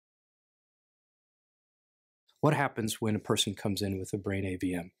What happens when a person comes in with a brain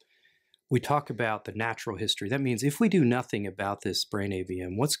AVM? We talk about the natural history. That means if we do nothing about this brain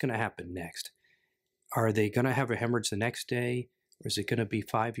AVM, what's going to happen next? Are they going to have a hemorrhage the next day? Or is it going to be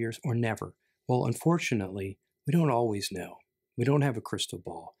 5 years or never? Well, unfortunately, we don't always know. We don't have a crystal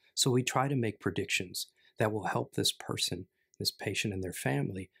ball. So we try to make predictions that will help this person, this patient and their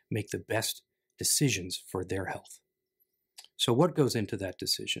family make the best decisions for their health. So what goes into that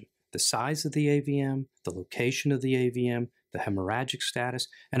decision? The size of the AVM, the location of the AVM, the hemorrhagic status,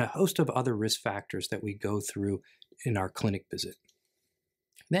 and a host of other risk factors that we go through in our clinic visit.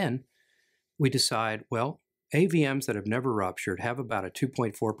 Then we decide, well, AVMs that have never ruptured have about a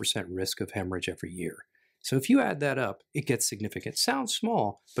 2.4% risk of hemorrhage every year. So if you add that up, it gets significant. Sounds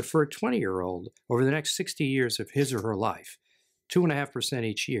small, but for a 20-year-old, over the next 60 years of his or her life, 2.5%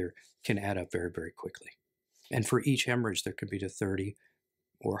 each year can add up very, very quickly. And for each hemorrhage, there could be a 30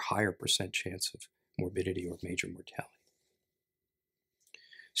 or higher percent chance of morbidity or major mortality.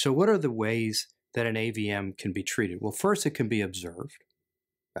 So what are the ways that an AVM can be treated? Well, first, it can be observed.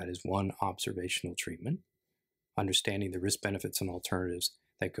 That is one observational treatment, understanding the risk, benefits, and alternatives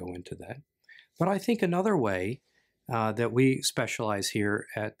that go into that. But I think another way that we specialize here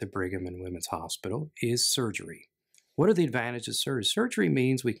at the Brigham and Women's Hospital is surgery. What are the advantages of surgery? Surgery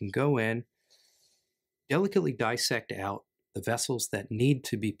means we can go in, delicately dissect out the vessels that need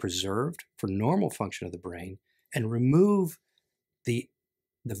to be preserved for normal function of the brain and remove the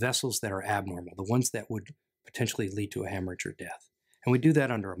vessels that are abnormal, the ones that would potentially lead to a hemorrhage or death. And we do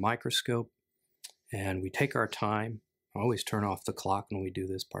that under a microscope, and we take our time. I always turn off the clock when we do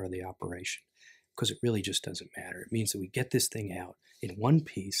this part of the operation because it really just doesn't matter. It means that we get this thing out in one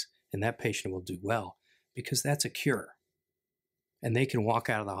piece, and that patient will do well because that's a cure. And they can walk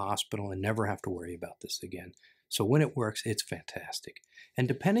out of the hospital and never have to worry about this again. So when it works, it's fantastic. And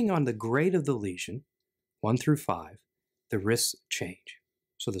depending on the grade of the lesion, 1 through 5, the risks change.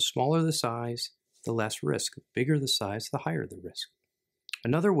 So the smaller the size, the less risk. The bigger the size, the higher the risk.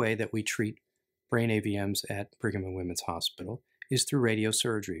 Another way that we treat brain AVMs at Brigham and Women's Hospital is through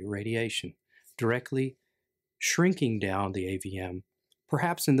radiosurgery, radiation, directly shrinking down the AVM,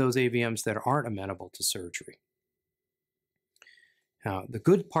 perhaps in those AVMs that aren't amenable to surgery. Now, the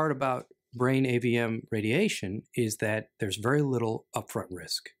good part about brain AVM radiation is that there's very little upfront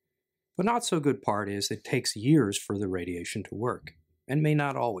risk. The not so good part is it takes years for the radiation to work and may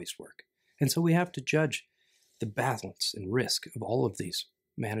not always work. And so we have to judge the balance and risk of all of these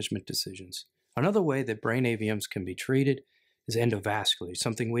management decisions. Another way that brain AVMs can be treated is endovascularly,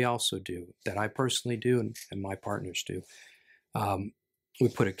 something we also do, that I personally do and my partners do. We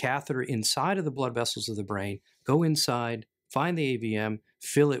put a catheter inside of the blood vessels of the brain, go inside, find the AVM,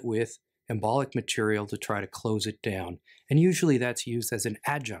 fill it with embolic material to try to close it down. And usually that's used as an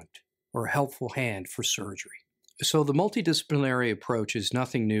adjunct or a helpful hand for surgery. So the multidisciplinary approach is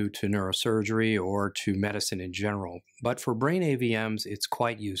nothing new to neurosurgery or to medicine in general. But for brain AVMs, it's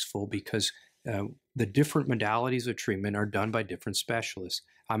quite useful because the different modalities of treatment are done by different specialists.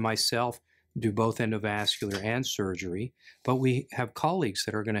 I myself do both endovascular and surgery, but we have colleagues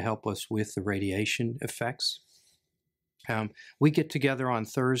that are going to help us with the radiation effects. We get together on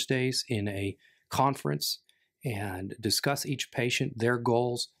Thursdays in a conference and discuss each patient, their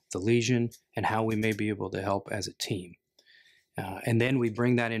goals, the lesion, and how we may be able to help as a team. And then we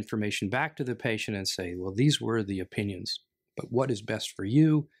bring that information back to the patient and say, well, these were the opinions, but what is best for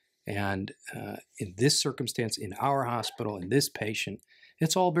you? And in this circumstance, in our hospital, in this patient,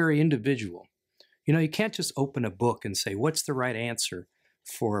 it's all very individual. You know, you can't just open a book and say, what's the right answer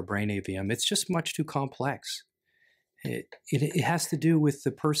for a brain AVM? It's just much too complex. It has to do with the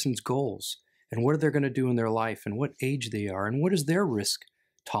person's goals and what they're going to do in their life and what age they are and what is their risk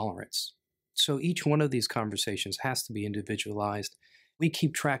tolerance. So each one of these conversations has to be individualized. We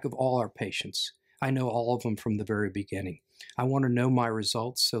keep track of all our patients. I know all of them from the very beginning. I want to know my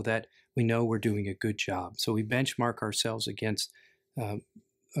results so that we know we're doing a good job. So we benchmark ourselves against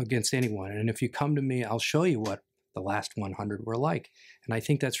anyone. And if you come to me, I'll show you what the last 100 were like. And I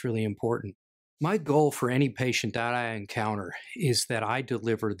think that's really important. My goal for any patient that I encounter is that I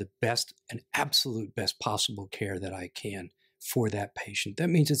deliver the best and absolute best possible care that I can for that patient. That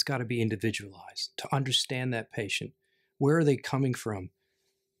means it's got to be individualized to understand that patient. Where are they coming from?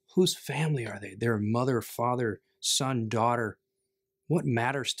 Whose family are they? Their mother, father, son, daughter. What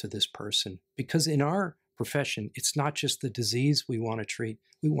matters to this person? Because in our profession, it's not just the disease we want to treat.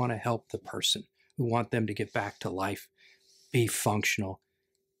 We want to help the person. We want them to get back to life, be functional.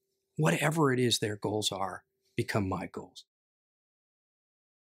 Whatever it is their goals are, become my goals.